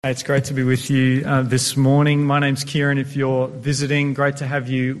It's great to be with you this morning. My name's Kieran. If you're visiting, great to have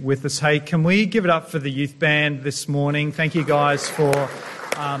you with us. Hey, can we give it up for the youth band this morning? Thank you guys for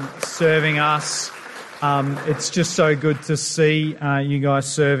serving us. It's just so good to see you guys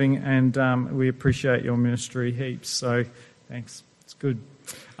serving, and we appreciate your ministry heaps. So thanks. It's good.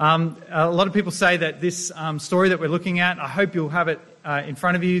 A lot of people say that this story that we're looking at, I hope you'll have it in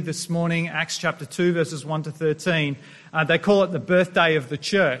front of you this morning, Acts chapter 2, verses 1 to 13. They call it the birthday of the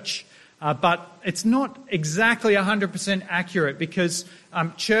church, but it's not exactly 100% accurate because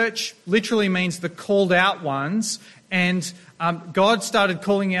church literally means the called out ones, and God started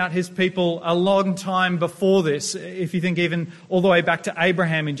calling out his people a long time before this. If you think even all the way back to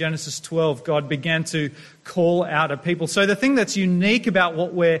Abraham in Genesis 12, God began to call out a people. So the thing that's unique about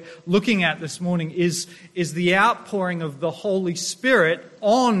what we're looking at this morning is the outpouring of the Holy Spirit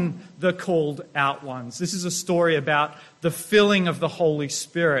on the called out ones. This is a story about the filling of the Holy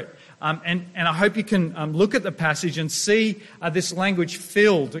Spirit. And I hope you can look at the passage and see this language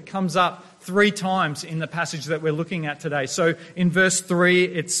filled. It comes up 3 times in the passage that we're looking at today. So in verse 3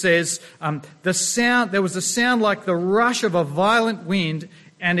 it says, there was a sound like the rush of a violent wind,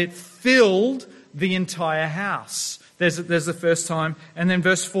 and it filled the entire house. There's the first time. And then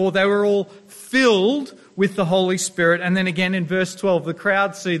verse 4, they were all filled with the Holy Spirit. And then again in verse 12, the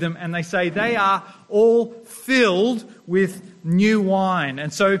crowd see them and they say they are all filled with new wine.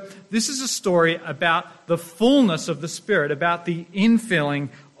 And so this is a story about the fullness of the Spirit, about the infilling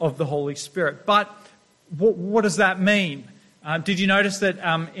of the Holy Spirit. But what does that mean? Did you notice that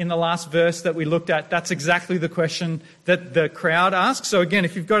in the last verse that we looked at, that's exactly the question that the crowd asked? So again,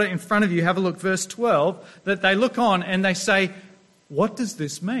 if you've got it in front of you, have a look, verse 12, that they look on and they say, what does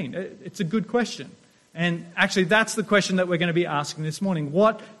this mean? It's a good question. And actually, that's the question that we're going to be asking this morning.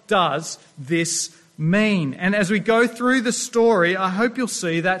 What does this mean? And as we go through the story, I hope you'll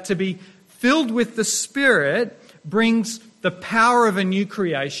see that to be filled with the Spirit brings the power of a new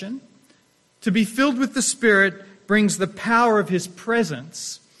creation. To be filled with the Spirit brings the power of His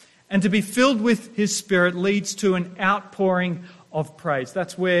presence. And to be filled with His Spirit leads to an outpouring of praise.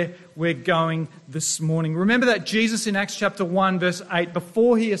 That's where we're going this morning. Remember that Jesus in Acts chapter 1 verse 8,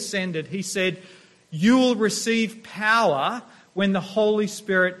 before He ascended, He said, "You will receive power when the Holy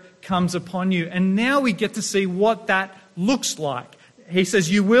Spirit comes upon you." And now we get to see what that looks like. He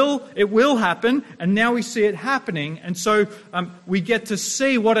says, it will happen, and now we see it happening. And so we get to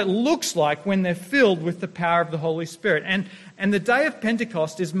see what it looks like when they're filled with the power of the Holy Spirit. And the day of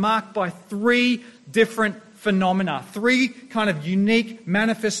Pentecost is marked by 3 different phenomena, 3 kind of unique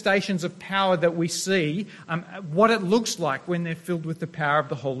manifestations of power that we see, what it looks like when they're filled with the power of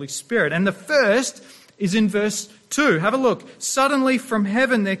the Holy Spirit. And the first is in verse 2. Have a look. Suddenly from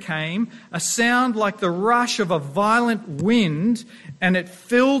heaven there came a sound like the rush of a violent wind, and it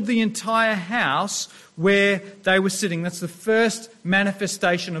filled the entire house where they were sitting. That's the first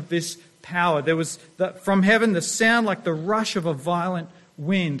manifestation of this power. There was from heaven the sound like the rush of a violent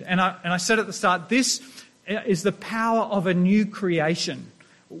wind. And I said at the start, this is the power of a new creation.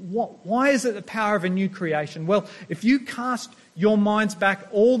 Why is it the power of a new creation? Well, if you cast your minds back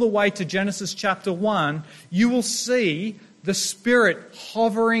all the way to Genesis chapter 1, you will see the Spirit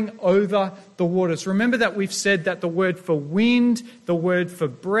hovering over the waters. Remember that we've said that the word for wind, the word for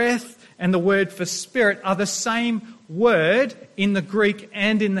breath, and the word for spirit are the same word in the Greek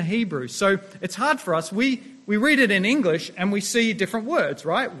and in the Hebrew. So it's hard for us. We read it in English and we see different words,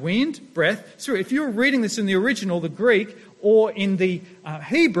 right? Wind, breath, spirit. If you were reading this in the original, the Greek, or in the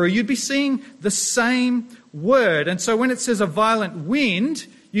Hebrew, you'd be seeing the same word. And so when it says a violent wind,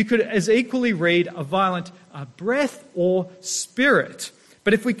 you could as equally read a violent breath or spirit.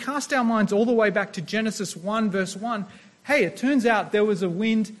 But if we cast our minds all the way back to Genesis 1 verse 1, hey, it turns out there was a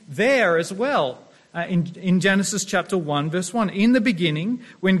wind there as well. In Genesis chapter 1 verse 1, in the beginning,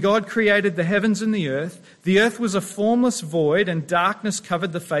 when God created the heavens and the earth was a formless void and darkness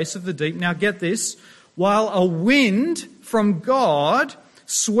covered the face of the deep. Now get this, while a wind from God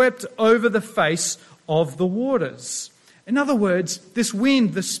swept over the face of the waters. In other words, this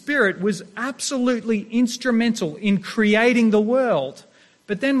wind, the Spirit, was absolutely instrumental in creating the world.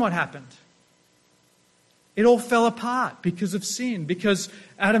 But then what happened? It all fell apart because of sin, because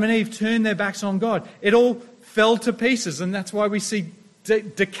Adam and Eve turned their backs on God. It all fell to pieces, and that's why we see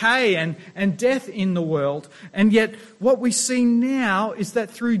decay and death in the world. And yet what we see now is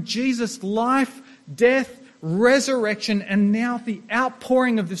that through Jesus' life, death, resurrection, and now the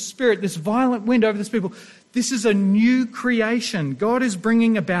outpouring of the Spirit, this violent wind over this people, this is a new creation. God is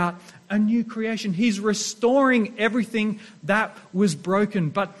bringing about a new creation. He's restoring everything that was broken.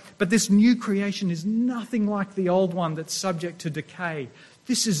 But this new creation is nothing like the old one that's subject to decay.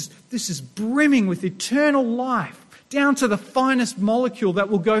 This is brimming with eternal life, down to the finest molecule that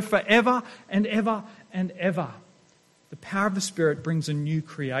will go forever and ever and ever. The power of the Spirit brings a new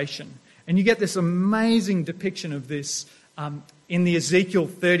creation. And you get this amazing depiction of this in the Ezekiel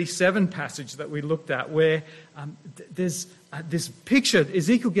 37 passage that we looked at, where there's this picture,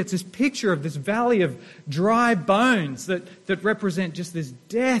 Ezekiel gets this picture of this valley of dry bones that represent just this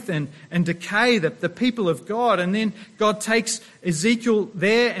death and decay, the people of God. And then God takes Ezekiel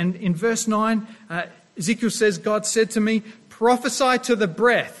there, and in verse 9, Ezekiel says, God said to me, prophesy to the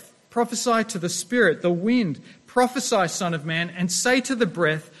breath, prophesy to the spirit, the wind, prophesy, son of man, and say to the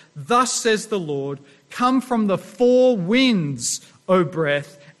breath, thus says the Lord, come from the four winds, O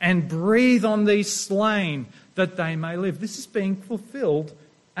breath, and breathe on these slain, that they may live. This is being fulfilled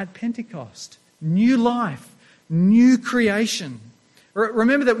at Pentecost. New life, new creation.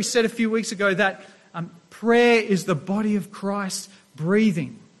 Remember that we said a few weeks ago that prayer is the body of Christ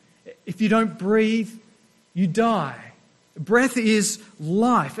breathing. If you don't breathe, you die. Breath is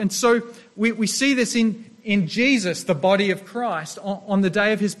life. And so we see this in Jesus, the body of Christ, on the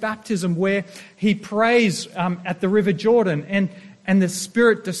day of his baptism, where he prays at the River Jordan, and the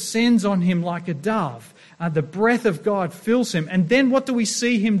Spirit descends on him like a dove. The breath of God fills him. And then what do we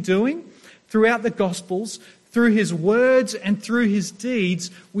see him doing? Throughout the Gospels, through his words and through his deeds,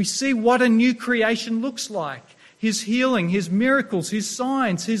 we see what a new creation looks like. His healing, his miracles, his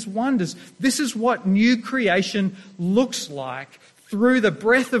signs, his wonders. This is what new creation looks like through the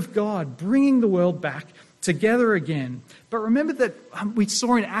breath of God, bringing the world back together again. But remember that we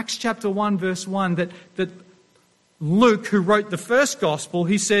saw in Acts chapter 1, verse 1, that Luke, who wrote the first gospel,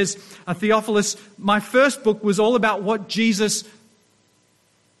 he says, Theophilus, my first book was all about what Jesus,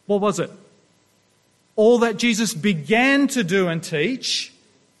 what was it? All that Jesus began to do and teach.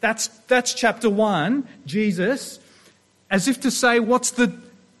 That's chapter 1, Jesus. As if to say, what's the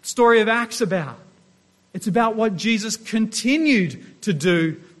story of Acts about? It's about what Jesus continued to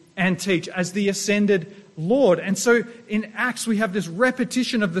do and teach as the ascended Lord. And so in Acts we have this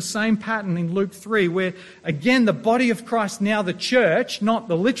repetition of the same pattern in Luke 3, where again the body of Christ, now the church, not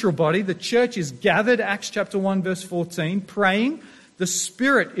the literal body, the church is gathered, Acts chapter 1 verse 14, praying. The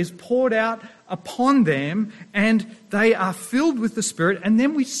Spirit is poured out upon them and they are filled with the Spirit, and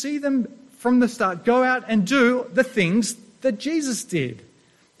then we see them from the start go out and do the things that Jesus did.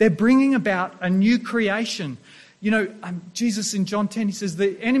 They're bringing about a new creation. You know, Jesus in John 10, he says,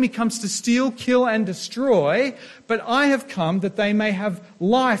 the enemy comes to steal, kill and destroy, but I have come that they may have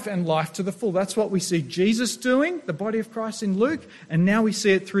life and life to the full. That's what we see Jesus doing, the body of Christ in Luke, and now we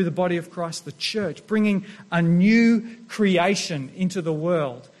see it through the body of Christ, the church, bringing a new creation into the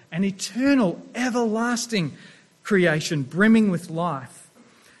world, an eternal, everlasting creation brimming with life.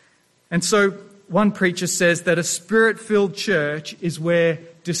 And so one preacher says that a Spirit-filled church is where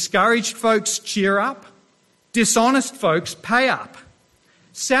discouraged folks cheer up, dishonest folks pay up,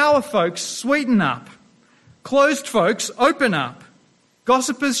 sour folks sweeten up, closed folks open up,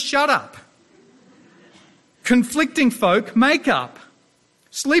 gossipers shut up, conflicting folk make up,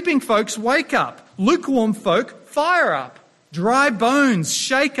 sleeping folks wake up, lukewarm folk fire up, dry bones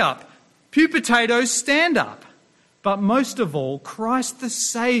shake up, pew potatoes stand up. But most of all, Christ the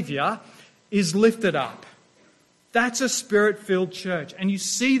Saviour is lifted up. That's a Spirit-filled church. And you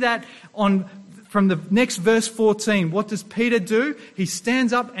see that from the next verse 14. What does Peter do? He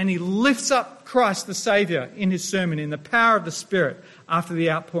stands up and he lifts up Christ the Saviour in his sermon in the power of the Spirit after the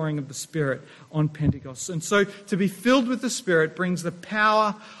outpouring of the Spirit on Pentecost. And so to be filled with the Spirit brings the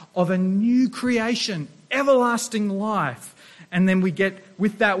power of a new creation, everlasting life. And then we get,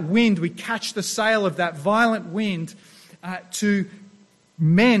 with that wind, we catch the sail of that violent wind to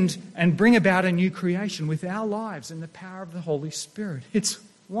mend and bring about a new creation with our lives in the power of the Holy Spirit. It's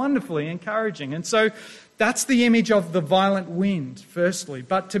wonderfully encouraging. And so that's the image of the violent wind, firstly.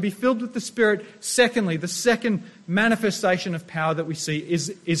 But to be filled with the Spirit, secondly, the second manifestation of power that we see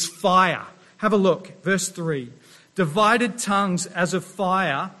is fire. Have a look, verse 3. Divided tongues as of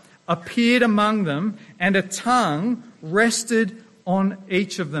fire appeared among them, and a tongue rested on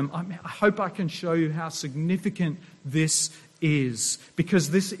each of them. I hope I can show you how significant this is,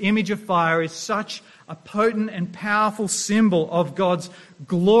 because this image of fire is such a potent and powerful symbol of God's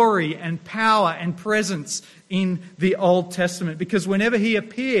glory and power and presence in the Old Testament. Because whenever he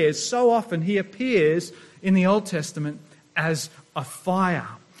appears, so often he appears in the Old Testament as a fire.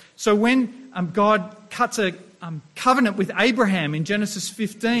 So when God cuts a covenant with Abraham in Genesis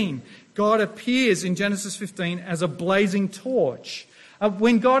 15, God appears in Genesis 15 as a blazing torch.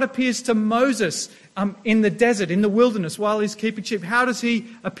 When God appears to Moses in the desert, in the wilderness, while he's keeping sheep, how does he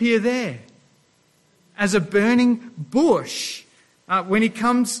appear there? As a burning bush. when he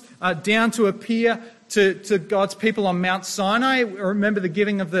comes down to appear to God's people on Mount Sinai. Remember the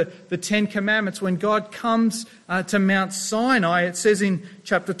giving of the Ten Commandments. When God comes to Mount Sinai, it says in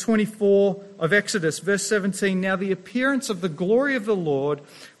chapter 24 of Exodus, verse 17, "Now the appearance of the glory of the Lord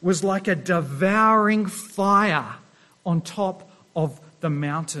was like a devouring fire on top of the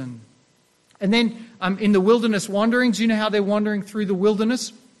mountain." And then in the wilderness wanderings, you know how they're wandering through the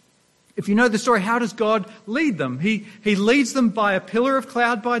wilderness? If you know the story, how does God lead them? He leads them by a pillar of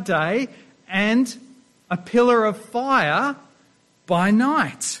cloud by day and a pillar of fire by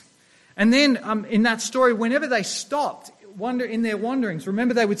night. And then in that story, whenever they stopped in their wanderings,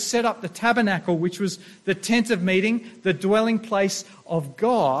 remember they would set up the tabernacle, which was the tent of meeting, the dwelling place of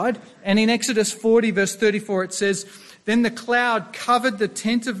God. And in Exodus 40, verse 34, it says, "Then the cloud covered the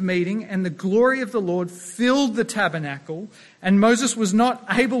tent of meeting, and the glory of the Lord filled the tabernacle. And Moses was not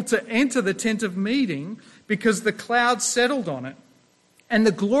able to enter the tent of meeting because the cloud settled on it. And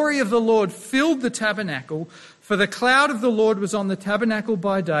the glory of the Lord filled the tabernacle, for the cloud of the Lord was on the tabernacle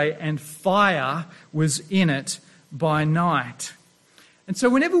by day, and fire was in it by night." And so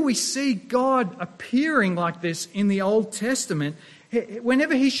whenever we see God appearing like this in the Old Testament,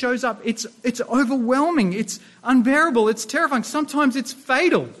 whenever he shows up, it's overwhelming, it's unbearable, it's terrifying. Sometimes it's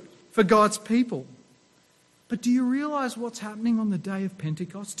fatal for God's people. But do you realize what's happening on the day of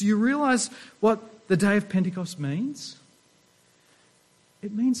Pentecost? Do you realize what the day of Pentecost means?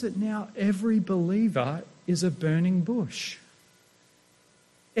 It means that now every believer is a burning bush.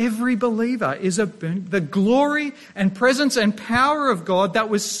 Every believer is the glory and presence and power of God that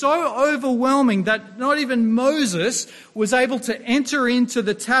was so overwhelming that not even Moses was able to enter into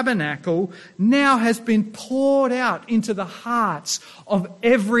the tabernacle now has been poured out into the hearts of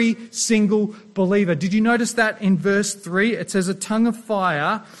every single believer. Did you notice that in verse 3? It says a tongue of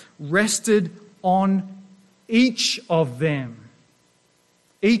fire rested on each of them.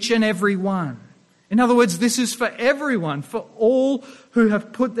 Each and every one. In other words, this is for everyone, for all who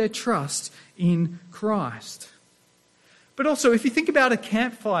have put their trust in Christ. But also, if you think about a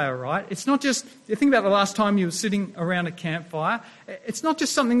campfire, right? It's not just, you think about the last time you were sitting around a campfire, it's not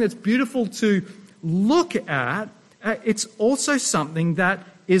just something that's beautiful to look at, it's also something that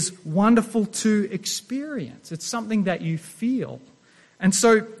is wonderful to experience. It's something that you feel. And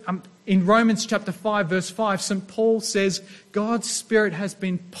so in Romans chapter 5, verse 5, St. Paul says, God's Spirit has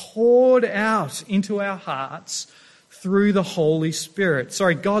been poured out into our hearts through the Holy Spirit.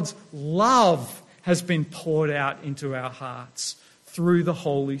 God's love has been poured out into our hearts through the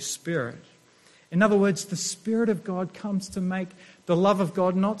Holy Spirit. In other words, the Spirit of God comes to make the love of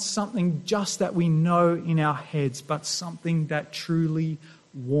God not something just that we know in our heads, but something that truly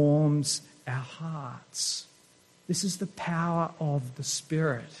warms our hearts. This is the power of the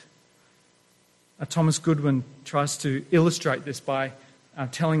Spirit. Thomas Goodwin tries to illustrate this by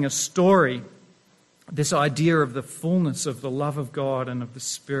telling a story, this idea of the fullness of the love of God and of the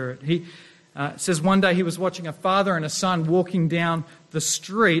Spirit. He says one day he was watching a father and a son walking down the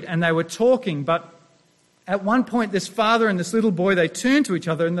street, and they were talking, but at one point this father and this little boy, they turned to each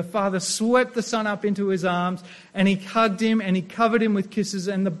other, and the father swept the son up into his arms, and he hugged him and he covered him with kisses,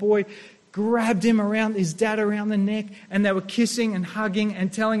 and the boy grabbed his dad around the neck, and they were kissing and hugging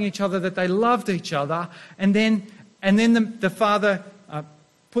and telling each other that they loved each other. And then the father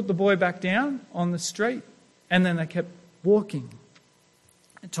put the boy back down on the street, and then they kept walking.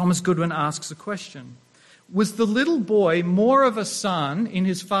 And Thomas Goodwin asks a question. Was the little boy more of a son in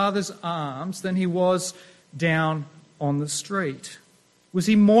his father's arms than he was down on the street? Was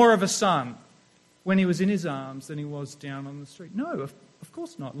he more of a son when he was in his arms than he was down on the street? No, of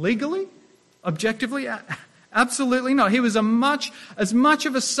course not. Legally? Objectively? Absolutely not. He was as much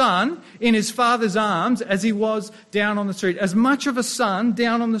of a son in his father's arms as he was down on the street. As much of a son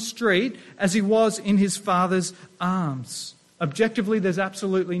down on the street as he was in his father's arms. Objectively, there's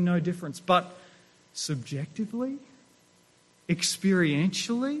absolutely no difference. But subjectively,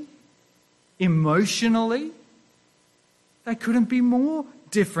 experientially, emotionally, they couldn't be more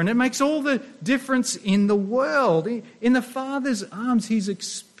different. It makes all the difference in the world. In the Father's arms, he's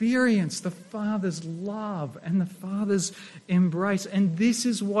experienced the Father's love and the Father's embrace. And this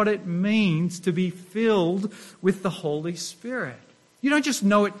is what it means to be filled with the Holy Spirit. You don't just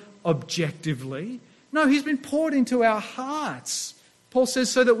know it objectively. No, he's been poured into our hearts. Paul says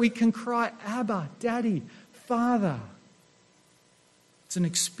so that we can cry, Abba, Daddy, Father. It's an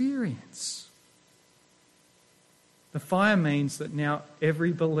experience. The fire means that now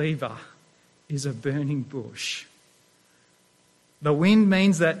every believer is a burning bush. The wind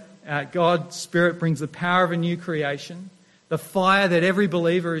means that God's Spirit brings the power of a new creation. the fire that every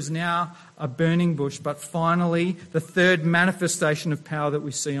believer is now a burning bush. But finally, the third manifestation of power that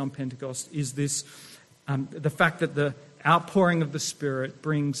we see on Pentecost is this, the fact that the outpouring of the Spirit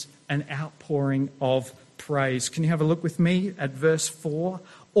brings an outpouring of praise. Can you have a look with me at verse 4?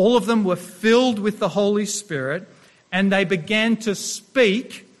 All of them were filled with the Holy Spirit, and they began to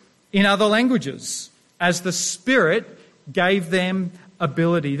speak in other languages as the Spirit gave them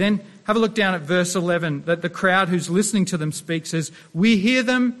ability. Then have a look down at verse 11, that the crowd who's listening to them speak says, we hear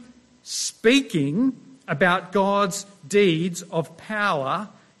them speaking about God's deeds of power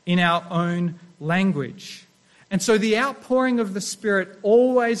in our own language. And so the outpouring of the Spirit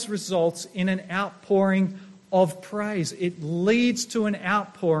always results in an outpouring of praise. It leads to an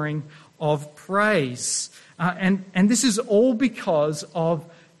outpouring of praise. And this is all because of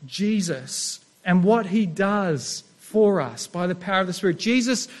Jesus and what he does for us by the power of the Spirit.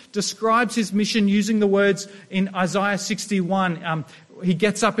 Jesus describes his mission using the words in Isaiah 61. He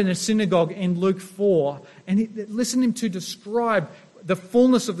gets up in a synagogue in Luke 4, and listen to him to describe the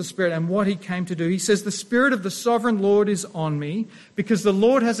fullness of the Spirit and what he came to do. He says, the Spirit of the sovereign Lord is on me, because the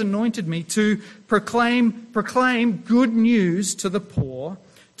Lord has anointed me to proclaim good news to the poor,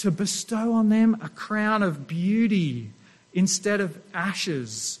 to bestow on them a crown of beauty instead of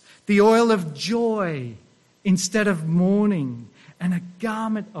ashes, the oil of joy instead of mourning, and a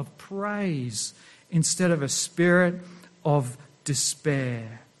garment of praise instead of a spirit of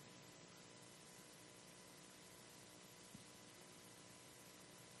despair.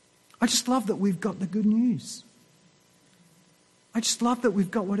 I just love that we've got the good news. I just love that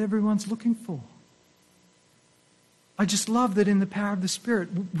we've got what everyone's looking for. I just love that in the power of the Spirit,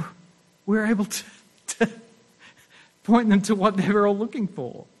 we're able to point them to what they were all looking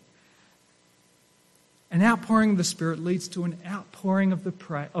for. An outpouring of the Spirit leads to an outpouring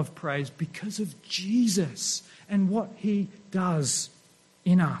of praise because of Jesus and what he does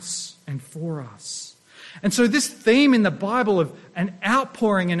in us and for us. And so this theme in the Bible of an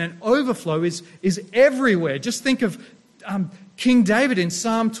outpouring and an overflow is everywhere. Just think of King David in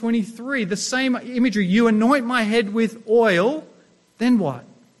Psalm 23, the same imagery. You anoint my head with oil, then what?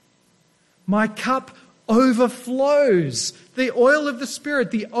 My cup overflows. The oil of the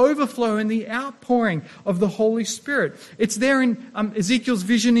Spirit, the overflow and the outpouring of the Holy Spirit. It's there in Ezekiel's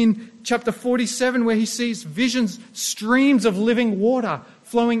vision in chapter 47, where he sees streams of living water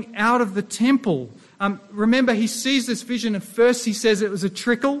flowing out of the temple. Remember, he sees this vision, and first he says it was a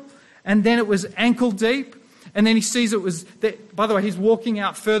trickle, and then it was ankle deep, and then he sees it was... By the way, he's walking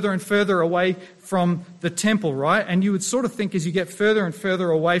out further and further away from the temple, right? And you would sort of think as you get further and further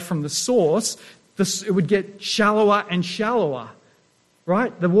away from the source, it would get shallower and shallower,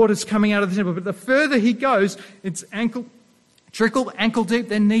 right? The water's coming out of the temple. But the further he goes, it's trickle, ankle deep,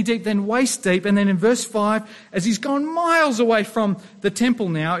 then knee deep, then waist deep. And then in verse 5, as he's gone miles away from the temple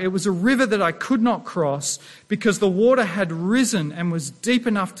now, it was a river that I could not cross because the water had risen and was deep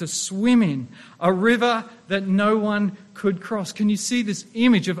enough to swim in, a river that no one could cross. Can you see this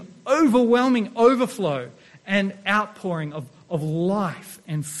image of overwhelming overflow and outpouring of life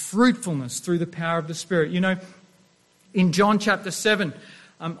and fruitfulness through the power of the Spirit? You know, in John chapter 7,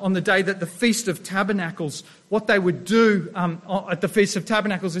 on the day that the Feast of Tabernacles, what they would do at the Feast of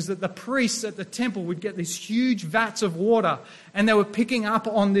Tabernacles is that the priests at the temple would get these huge vats of water, and they were picking up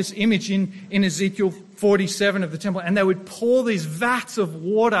on this image in Ezekiel 47 of the temple, and they would pour these vats of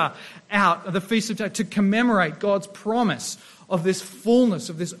water out of the Feast of Tabernacles to commemorate God's promise of this fullness,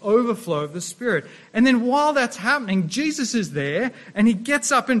 of this overflow of the Spirit. And then while that's happening, Jesus is there, and he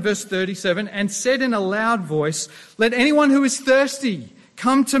gets up in verse 37 and said in a loud voice, "Let anyone who is thirsty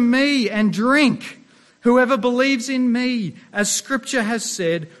come to me and drink. Whoever believes in me, as Scripture has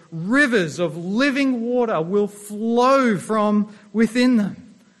said, rivers of living water will flow from within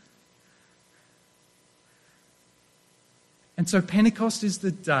them." And so Pentecost is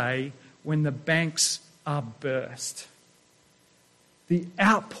the day when the banks are burst. The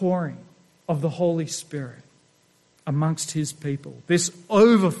outpouring of the Holy Spirit amongst his people. This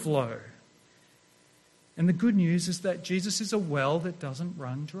overflow. And the good news is that Jesus is a well that doesn't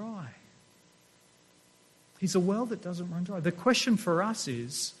run dry. He's a well that doesn't run dry. The question for us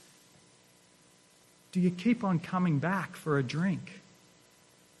is, do you keep on coming back for a drink?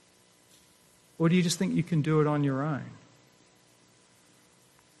 Or do you just think you can do it on your own?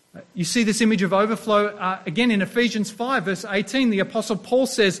 You see this image of overflow again in Ephesians 5 verse 18. The Apostle Paul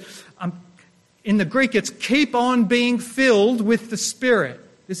says, in the Greek it's keep on being filled with the Spirit.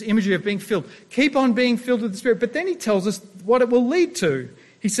 This imagery of being filled. Keep on being filled with the Spirit. But then he tells us what it will lead to.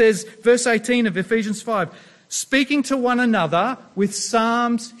 He says, verse 18 of Ephesians 5, speaking to one another with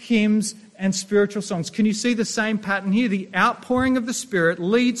psalms, hymns, and spiritual songs. Can you see the same pattern here? The outpouring of the Spirit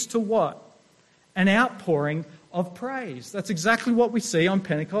leads to what? An outpouring of praise. That's exactly what we see on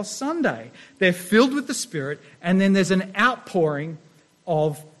Pentecost Sunday. They're filled with the Spirit, and then there's an outpouring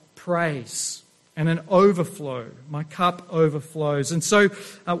of praise and an overflow. My cup overflows. And so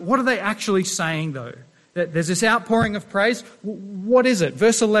what are they actually saying, though? That there's this outpouring of praise. What is it?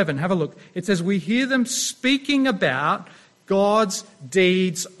 Verse 11, have a look. It says, we hear them speaking about God's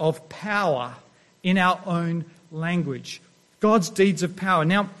deeds of power in our own language. God's deeds of power.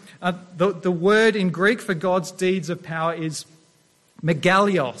 Now, the word in Greek for God's deeds of power is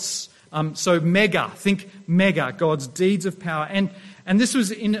megalios. So mega, think mega, God's deeds of power. And this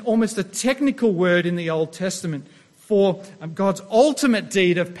was in almost a technical word in the Old Testament for God's ultimate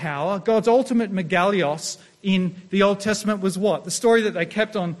deed of power. God's ultimate megalios in the Old Testament was what? The story that they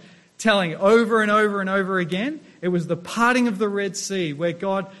kept on telling over and over and over again. It was the parting of the Red Sea, where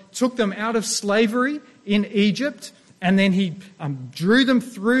God took them out of slavery in Egypt, and then he drew them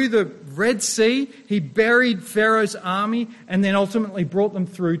through the Red Sea. He buried Pharaoh's army, and then ultimately brought them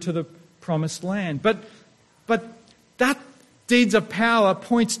through to the Promised Land. But that deeds of power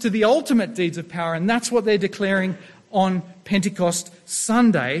points to the ultimate deeds of power, and that's what they're declaring on Pentecost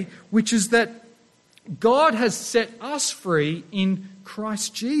Sunday, which is that God has set us free in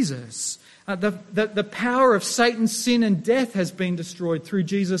Christ Jesus. The power of Satan's sin and death has been destroyed through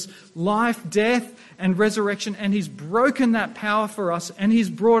Jesus' life, death, and resurrection, and he's broken that power for us, and he's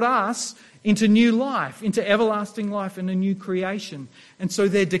brought us into new life, into everlasting life and a new creation. And so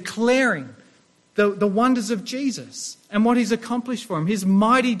they're declaring the wonders of Jesus and what he's accomplished for him, his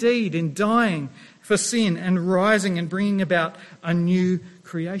mighty deed in dying for sin and rising and bringing about a new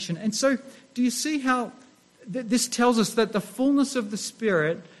creation. And so do you see how this tells us that the fullness of the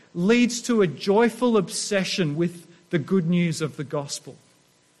Spirit leads to a joyful obsession with the good news of the gospel?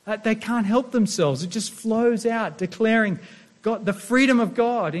 They can't help themselves. It just flows out, declaring God, the freedom of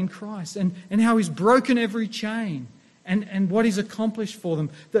God in Christ, and how he's broken every chain and what he's accomplished for them.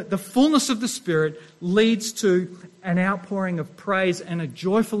 The fullness of the Spirit leads to an outpouring of praise and a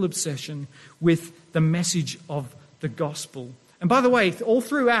joyful obsession with the message of the gospel. And by the way, all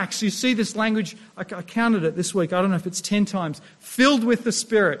through Acts, you see this language. I counted it this week. I don't know if it's 10 times. Filled with the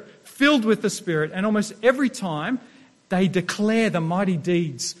Spirit. Filled with the Spirit. And almost every time they declare the mighty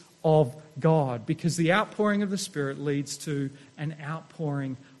deeds of God, because the outpouring of the Spirit leads to an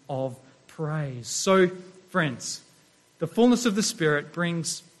outpouring of praise. So, friends, the fullness of the Spirit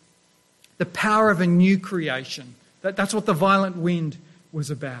brings the power of a new creation. That's what the violent wind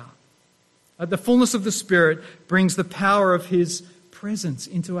was about. The fullness of the Spirit brings the power of his presence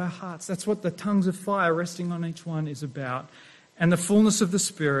into our hearts. That's what the tongues of fire resting on each one is about. And the fullness of the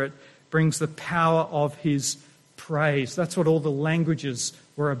Spirit brings the power of his praise. That's what all the languages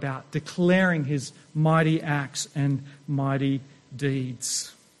were about, declaring his mighty acts and mighty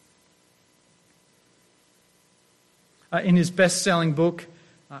deeds. In his best-selling book,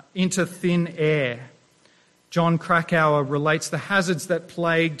 Into Thin Air, John Krakauer relates the hazards that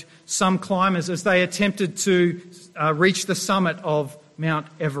plagued some climbers as they attempted to reach the summit of Mount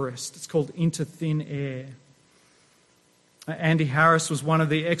Everest. It's called Into Thin Air. Andy Harris was one of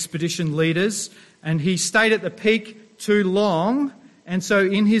the expedition leaders, and he stayed at the peak too long, and so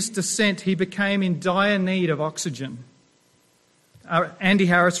in his descent he became in dire need of oxygen. Andy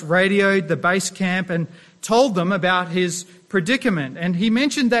Harris radioed the base camp and told them about his predicament, and he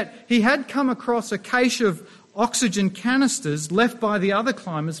mentioned that he had come across a cache of oxygen canisters left by the other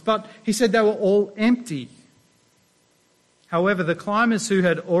climbers, but he said they were all empty. However, the climbers who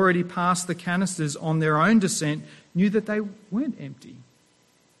had already passed the canisters on their own descent knew that they weren't empty.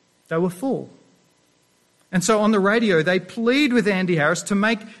 They were full. And so on the radio, they plead with Andy Harris to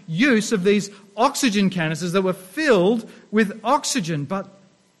make use of these oxygen canisters that were filled with oxygen, but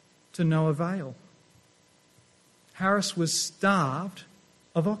to no avail. Harris was starved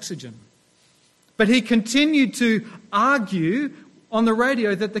of oxygen. But he continued to argue on the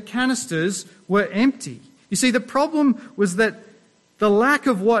radio that the canisters were empty. You see, the problem was that the lack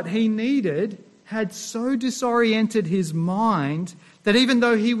of what he needed had so disoriented his mind that even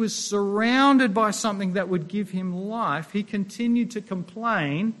though he was surrounded by something that would give him life, he continued to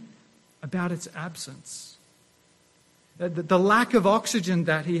complain about its absence. The lack of oxygen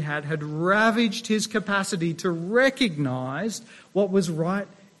that he had ravaged his capacity to recognize what was right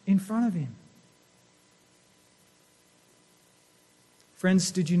in front of him.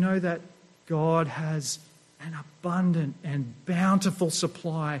 Friends, did you know that God has an abundant and bountiful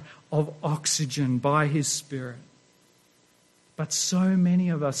supply of oxygen by his Spirit? But so many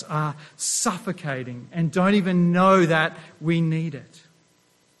of us are suffocating and don't even know that we need it.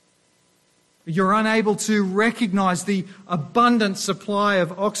 You're unable to recognize the abundant supply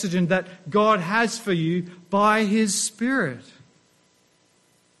of oxygen that God has for you by His Spirit.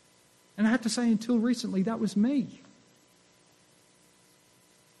 And I have to say, until recently, that was me.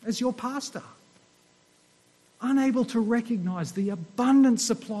 As your pastor. Unable to recognize the abundant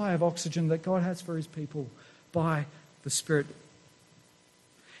supply of oxygen that God has for His people by the Spirit.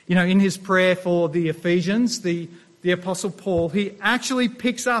 You know, in his prayer for the Ephesians, the Apostle Paul, he actually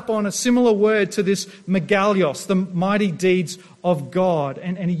picks up on a similar word to this megalios, the mighty deeds of God.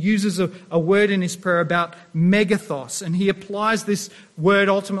 And he uses a word in his prayer about megathos. And he applies this word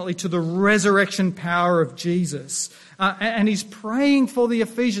ultimately to the resurrection power of Jesus. And he's praying for the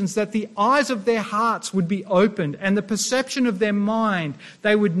Ephesians that the eyes of their hearts would be opened and the perception of their mind,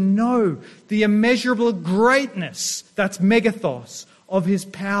 they would know the immeasurable greatness, that's megathos, of His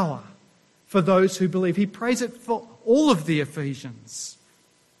power for those who believe. He prays it for all of the Ephesians.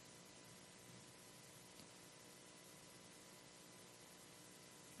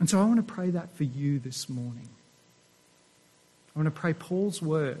 And so I want to pray that for you this morning. I want to pray Paul's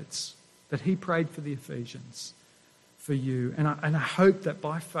words that he prayed for the Ephesians for you. And I hope that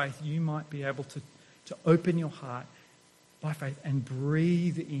by faith you might be able to open your heart by faith and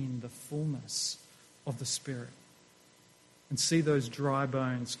breathe in the fullness of the Spirit and see those dry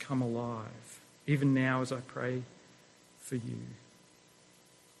bones come alive, even now as I pray for you.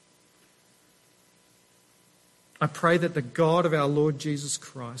 I pray that the God of our Lord Jesus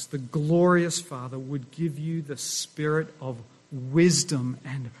Christ, the glorious Father, would give you the spirit of wisdom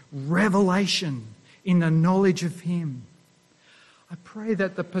and revelation in the knowledge of Him. I pray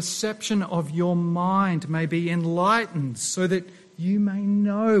that the perception of your mind may be enlightened so that you may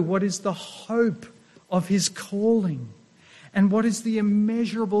know what is the hope of His calling and what is the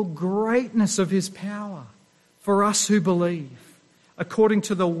immeasurable greatness of His power for us who believe, according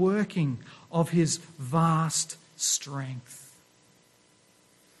to the working of His vast strength.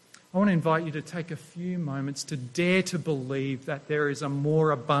 I want to invite you to take a few moments to dare to believe that there is a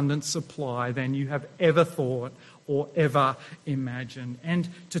more abundant supply than you have ever thought or ever imagined, and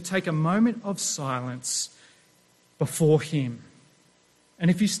to take a moment of silence before Him. And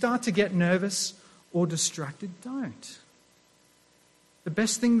if you start to get nervous or distracted, don't. The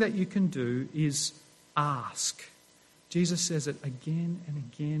best thing that you can do is ask. Jesus says it again and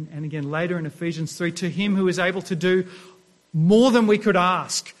again and again. Later in Ephesians 3, to Him who is able to do more than we could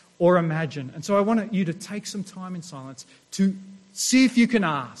ask or imagine. And so I want you to take some time in silence to see if you can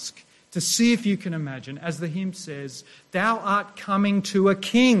ask, to see if you can imagine. As the hymn says, thou art coming to a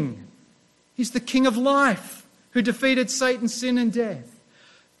king. He's the King of life who defeated Satan, sin and death.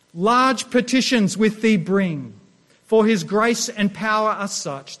 Large petitions with thee bring, for His grace and power are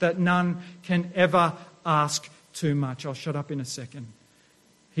such that none can ever ask too much. I'll shut up in a second.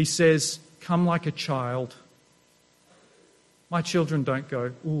 He says, come like a child. My children don't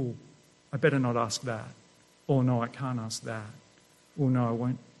go, ooh, I better not ask that. Oh no, I can't ask that. Oh no,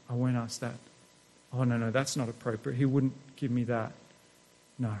 I won't ask that. Oh no, that's not appropriate. He wouldn't give me that.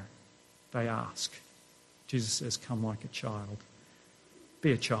 No, they ask. Jesus says, come like a child.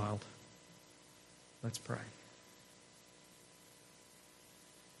 Be a child. Let's pray.